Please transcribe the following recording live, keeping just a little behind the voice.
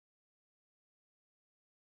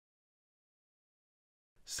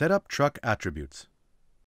Set up truck attributes.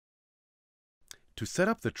 To set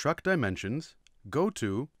up the truck dimensions, go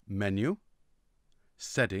to Menu,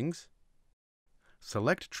 Settings,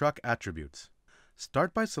 select Truck Attributes.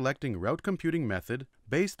 Start by selecting Route Computing Method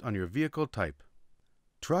based on your vehicle type.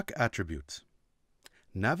 Truck Attributes.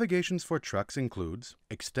 Navigations for trucks includes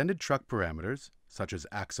extended truck parameters such as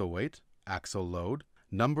axle weight, axle load,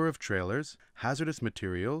 number of trailers, hazardous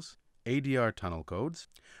materials, ADR tunnel codes,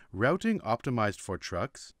 routing optimized for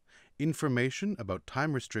trucks, information about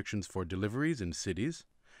time restrictions for deliveries in cities,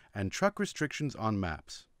 and truck restrictions on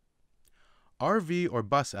maps. RV or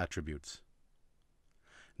bus attributes.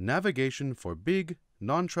 Navigation for big,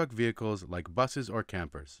 non-truck vehicles like buses or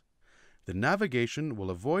campers. The navigation will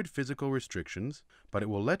avoid physical restrictions, but it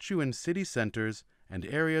will let you in city centers and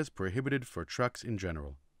areas prohibited for trucks in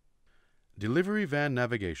general. Delivery van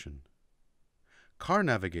navigation. Car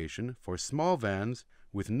navigation for small vans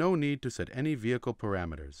with no need to set any vehicle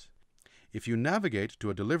parameters. If you navigate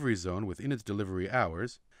to a delivery zone within its delivery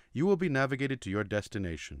hours, you will be navigated to your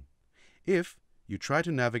destination. If you try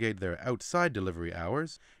to navigate there outside delivery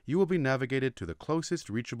hours, you will be navigated to the closest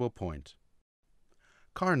reachable point.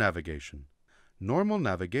 Car navigation. Normal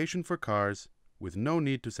navigation for cars with no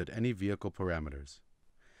need to set any vehicle parameters.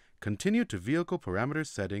 Continue to vehicle parameters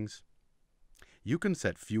settings. You can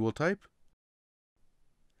set fuel type,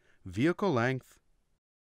 vehicle length,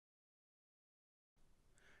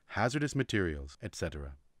 hazardous materials,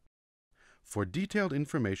 etc. For detailed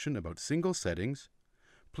information about single settings,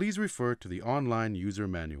 please refer to the online user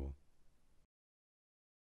manual.